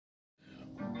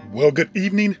Well, good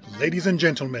evening, ladies and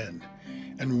gentlemen,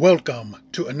 and welcome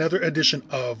to another edition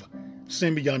of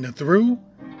Beyond and Through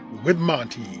with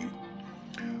Monty.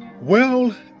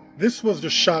 Well, this was the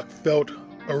shock felt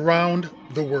around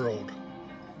the world.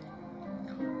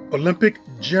 Olympic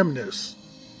gymnast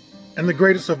and the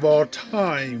greatest of all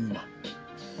time,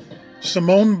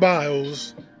 Simone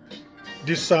Biles,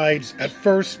 decides at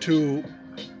first to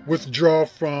withdraw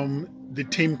from the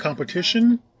team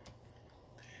competition,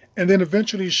 and then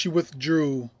eventually she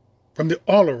withdrew from the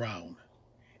all-around,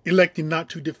 electing not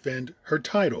to defend her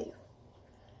title.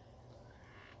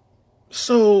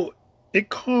 So it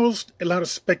caused a lot of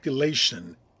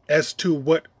speculation as to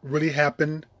what really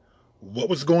happened, what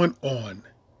was going on.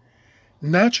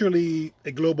 Naturally,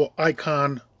 a global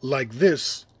icon like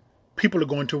this, people are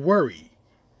going to worry.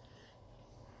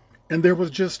 And there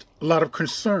was just a lot of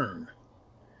concern.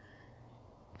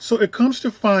 So it comes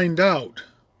to find out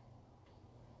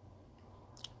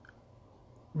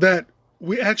that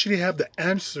we actually have the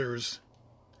answers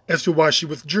as to why she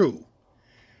withdrew.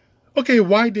 Okay,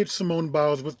 why did Simone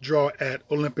Biles withdraw at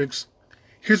Olympics?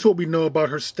 Here's what we know about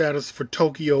her status for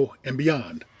Tokyo and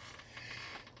beyond.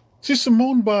 See,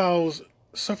 Simone Biles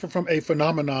suffered from a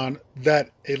phenomenon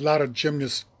that a lot of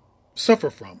gymnasts suffer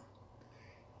from.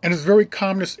 And it's very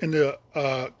common in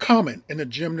the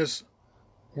gymnast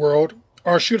world,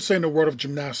 or I should say in the world of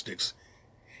gymnastics,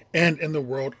 and in the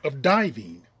world of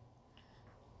diving.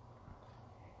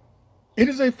 It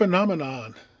is a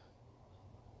phenomenon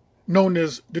known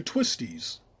as the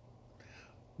twisties.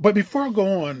 But before I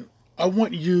go on, I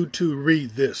want you to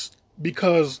read this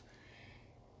because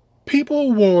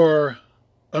people were,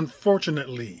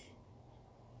 unfortunately,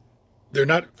 they're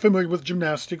not familiar with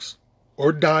gymnastics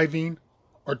or diving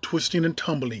or twisting and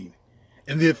tumbling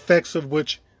and the effects of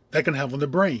which that can have on the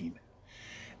brain.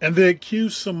 And they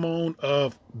accused Simone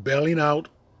of bailing out,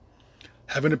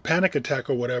 having a panic attack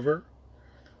or whatever,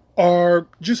 or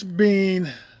just being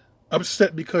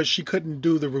upset because she couldn't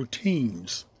do the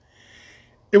routines.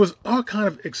 It was all kind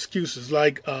of excuses,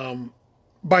 like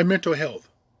by mental health.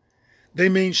 They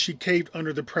mean she caved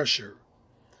under the pressure.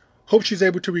 Hope she's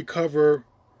able to recover,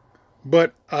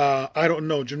 but I don't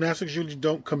know. Gymnastics usually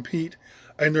don't compete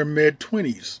in their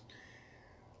mid-20s,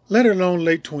 let alone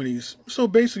late 20s. So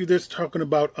basically they're talking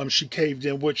about she caved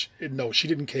in, which, no, she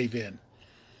didn't cave in.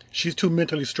 She's too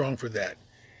mentally strong for that.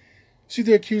 See,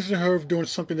 they're accusing her of doing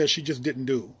something that she just didn't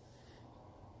do.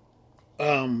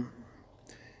 You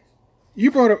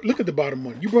brought up, look at the bottom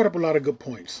one. You brought up a lot of good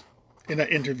points in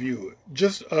that interview.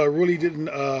 Just really didn't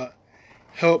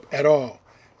help at all.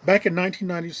 Back in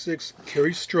 1996,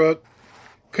 Carrie Strug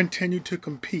continued to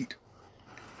compete.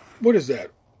 What is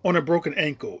that? On a broken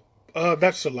ankle.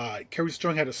 That's a lie. Carrie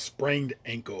Strug had a sprained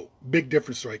ankle. Big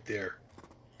difference right there.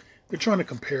 They're trying to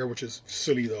compare, which is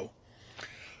silly though.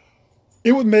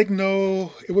 It would make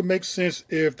sense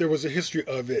if there was a history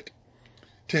of it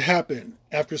to happen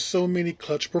after so many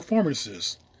clutch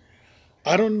performances.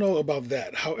 I don't know about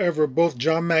that. However, both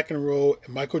John McEnroe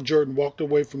and Michael Jordan walked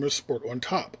away from their sport on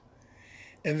top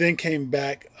and then came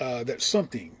back. That's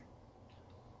something.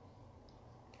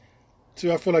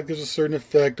 So I feel like there's a certain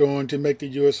effect on to make the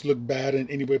U.S. look bad in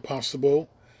any way possible.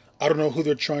 I don't know who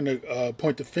they're trying to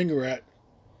point the finger at.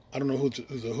 I don't know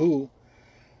who's a who.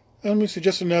 Let me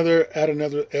suggest add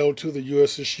another L to the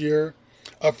U.S. this year.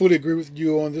 I fully agree with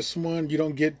you on this one. You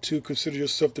don't get to consider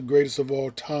yourself the greatest of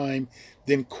all time,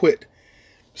 then quit.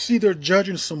 See, they're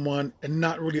judging someone and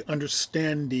not really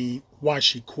understanding why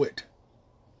she quit.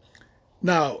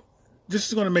 Now, this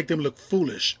is going to make them look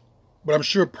foolish, but I'm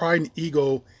sure pride and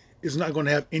ego is not going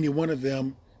to have any one of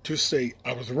them to say,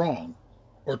 I was wrong,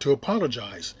 or to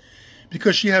apologize,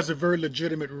 because she has a very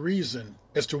legitimate reason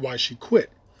as to why she quit.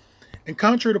 And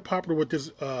contrary to popular what this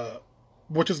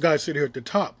guy said here at the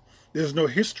top, there's no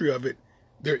history of it.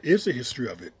 There is a history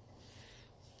of it.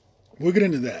 We'll get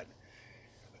into that.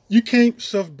 You can't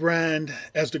self-brand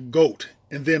as the GOAT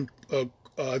and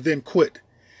then quit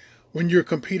when you're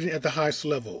competing at the highest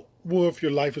level. Well, if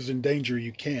your life is in danger,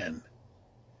 you can.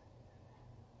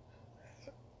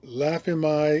 Laughing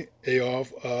my A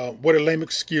off. What a lame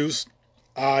excuse.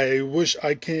 I wish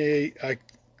I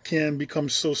can become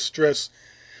so stressed.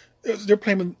 They're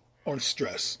blaming on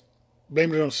stress.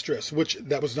 Blaming it on stress, which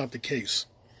that was not the case.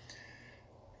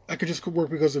 I could just work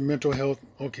because of mental health.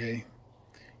 Okay.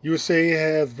 USA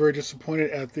has very disappointed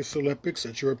at this Olympics.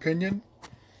 That's your opinion?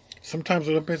 Sometimes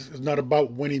Olympics is not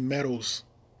about winning medals.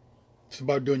 It's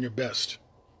about doing your best.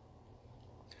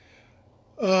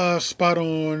 Spot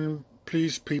on.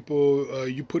 Please, people.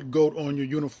 You put goat on your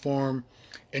uniform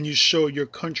and you show your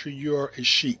country you are a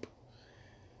sheep.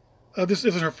 This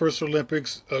isn't her first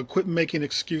Olympics. Quit making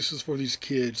excuses for these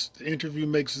kids. The interview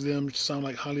makes them sound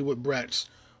like Hollywood brats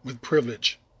with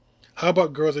privilege. How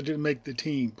about girls that didn't make the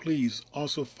team? Please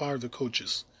also fire the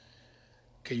coaches.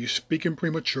 Okay, you're speaking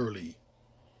prematurely.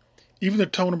 Even the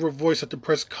tone of her voice at the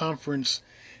press conference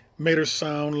made her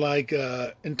sound like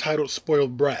an entitled,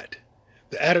 spoiled brat.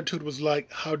 The attitude was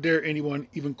like, how dare anyone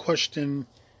even question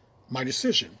my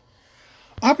decision?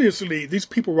 Obviously, these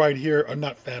people right here are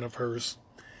not fan of hers.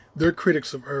 They're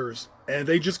critics of hers, and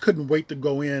they just couldn't wait to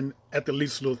go in at the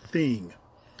least little thing.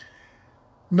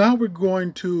 Now we're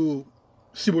going to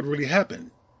see what really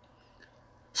happened.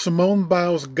 Simone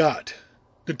Biles got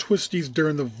the twisties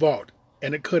during the vault,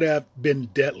 and it could have been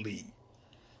deadly.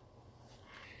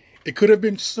 It could have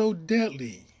been so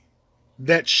deadly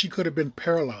that she could have been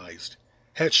paralyzed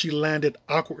had she landed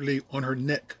awkwardly on her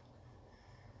neck.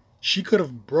 She could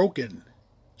have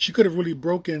really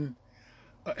broken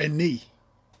a knee.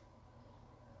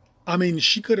 I mean,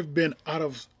 she could have been out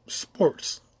of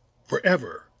sports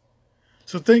forever.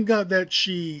 So thank God that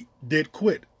she did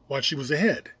quit while she was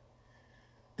ahead.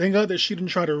 Thank God that she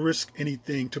didn't try to risk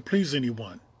anything to please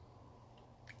anyone.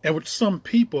 And with some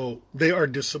people, they are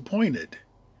disappointed.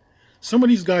 Some of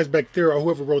these guys back there, or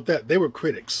whoever wrote that, they were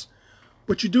critics.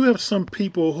 But you do have some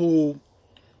people who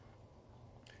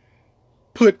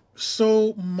put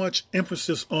so much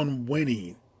emphasis on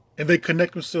winning, and they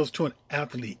connect themselves to an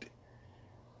athlete.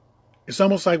 It's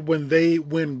almost like when they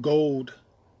win gold,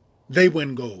 they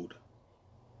win gold.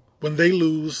 When they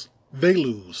lose, they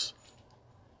lose.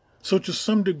 So to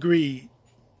some degree,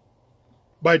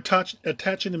 by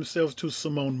attaching themselves to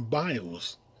Simone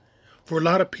Biles, for a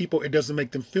lot of people, it doesn't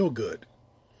make them feel good.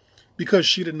 Because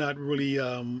she did not really,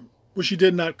 she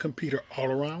did not compete her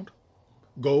all-around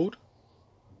gold.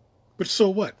 But so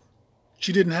what?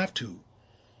 She didn't have to.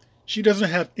 She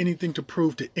doesn't have anything to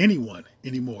prove to anyone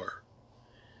anymore.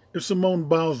 If Simone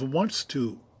Biles wants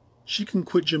to, she can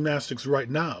quit gymnastics right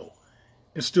now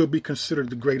and still be considered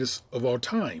the greatest of all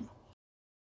time.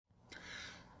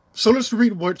 So let's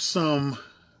read what some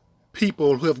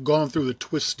people who have gone through the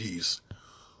twisties,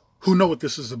 who know what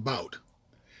this is about.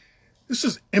 This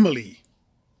is Emily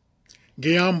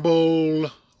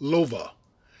Gambolova.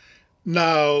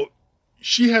 Now,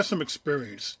 she has some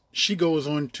experience. She goes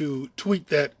on to tweet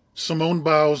that Simone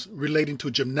Biles relating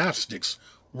to gymnastics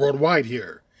worldwide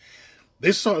here.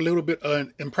 They saw a little bit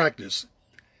in practice,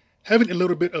 having a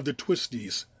little bit of the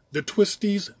twisties,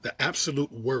 the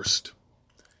absolute worst.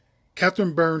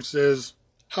 Catherine Burns says,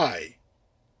 "Hi,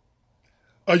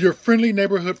 your friendly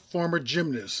neighborhood former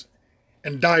gymnast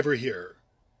and diver here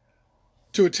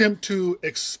to attempt to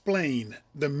explain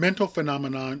the mental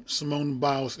phenomenon Simone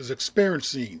Biles is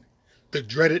experiencing, the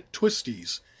dreaded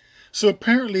twisties. So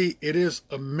apparently it is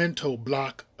a mental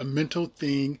block, a mental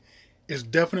thing. It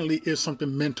definitely is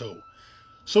something mental.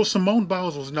 So Simone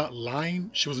Biles was not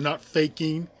lying. She was not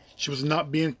faking. She was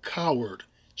not being coward.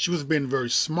 She was being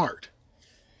very smart.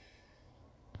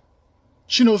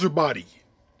 She knows her body.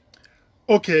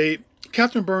 Okay,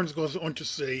 Catherine Burns goes on to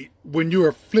say, when you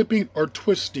are flipping or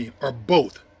twisting, or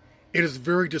both, it is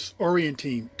very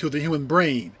disorienting to the human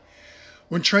brain.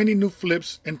 When training new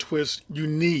flips and twists, you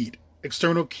need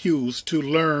external cues to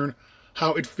learn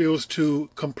how it feels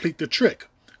to complete the trick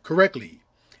correctly.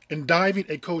 In diving,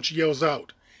 a coach yells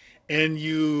out, and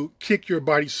you kick your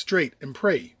body straight and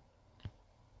pray."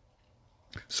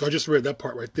 So I just read that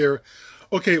part right there.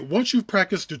 Okay, once you've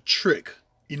practiced the trick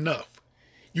enough,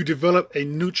 you develop a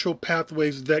neutral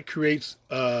pathways that creates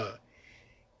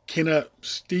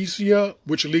kinesthesia,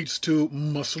 which leads to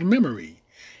muscle memory.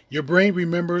 Your brain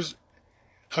remembers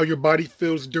how your body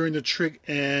feels during the trick,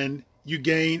 and you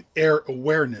gain air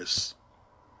awareness.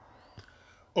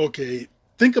 Okay,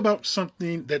 think about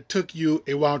something that took you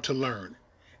a while to learn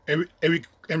and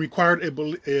required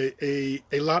a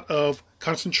lot of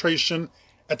concentration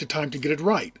at the time to get it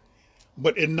right.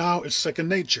 But now it's second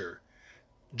nature.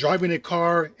 Driving a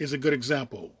car is a good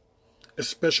example,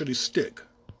 especially stick.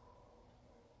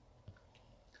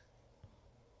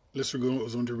 Let's go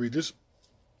on to read this.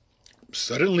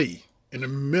 Suddenly, in the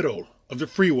middle of the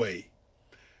freeway,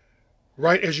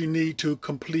 right as you need to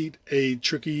complete a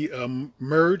tricky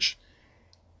merge,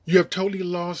 you have totally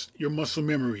lost your muscle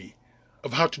memory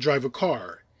of how to drive a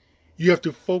car. You have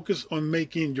to focus on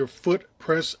making your foot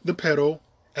press the pedal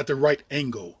at the right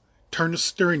angle, turn the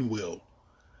steering wheel,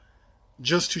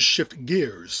 just to shift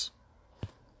gears.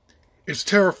 It's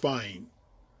terrifying.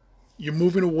 You're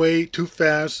moving away too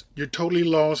fast. You're totally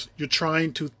lost. You're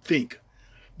trying to think.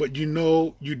 But you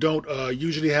know you don't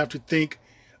usually have to think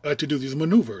to do these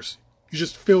maneuvers. You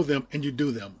just feel them and you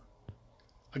do them.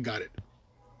 I got it.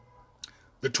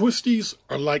 The twisties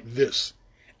are like this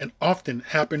and often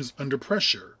happens under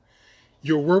pressure.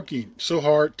 You're working so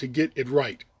hard to get it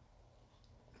right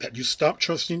that you stop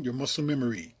trusting your muscle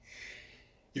memory.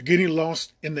 You're getting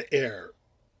lost in the air,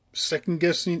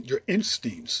 second-guessing your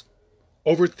instincts,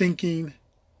 overthinking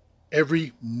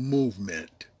every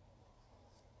movement.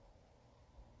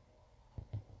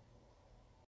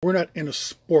 We're not in a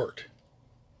sport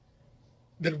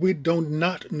that we do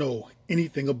not know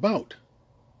anything about.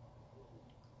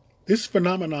 This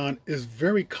phenomenon is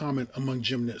very common among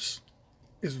gymnasts.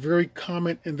 It's very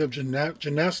common in the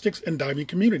gymnastics and diving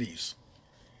communities.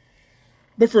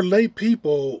 But for lay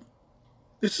people,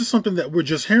 this is something that we're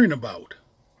just hearing about.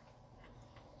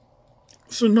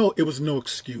 So no, it was no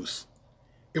excuse.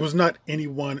 It was not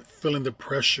anyone feeling the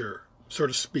pressure, so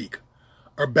to speak,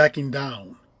 or backing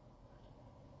down.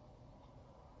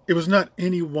 It was not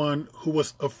anyone who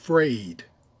was afraid.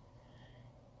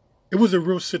 It was a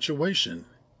real situation.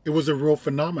 It was a real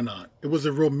phenomenon. It was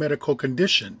a real medical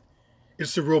condition.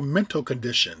 It's a real mental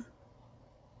condition.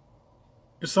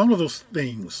 It's all of those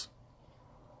things.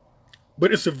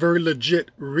 But it's a very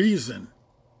legit reason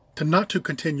not to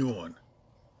continue on.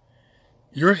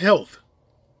 Your health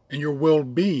and your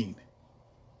well-being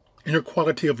and your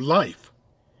quality of life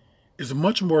is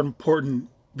much more important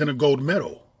than a gold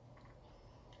medal.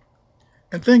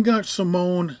 And thank God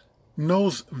Simone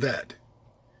knows that,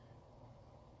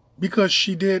 because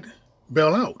she did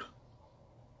bail out.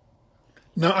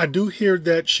 Now, I do hear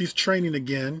that she's training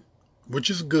again, which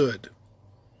is good.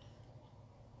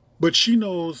 But she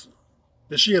knows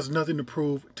that she has nothing to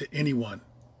prove to anyone.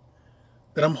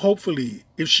 That hopefully,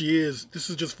 if she is, this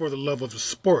is just for the love of the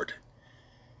sport.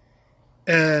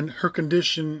 And her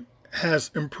condition has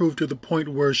improved to the point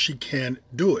where she can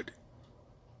do it.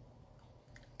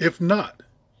 If not,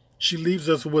 she leaves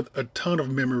us with a ton of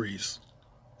memories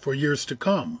for years to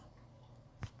come.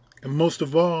 And most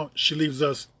of all, she leaves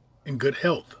us in good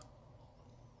health.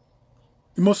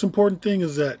 The most important thing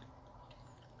is that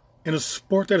in a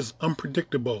sport that is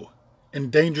unpredictable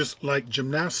and dangerous like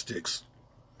gymnastics,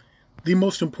 the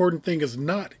most important thing is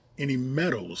not any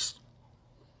medals.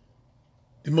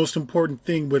 The most important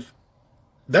thing with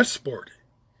that sport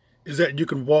is that you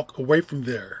can walk away from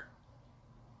there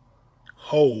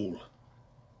whole.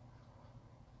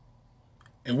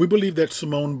 And we believe that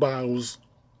Simone Biles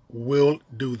will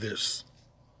do this.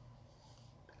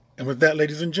 And with that,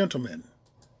 ladies and gentlemen,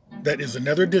 that is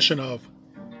another edition of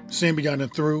Seeing Beyond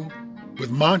and Through with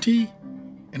Monty,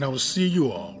 and I will see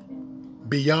you all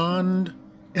beyond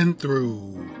and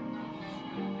through.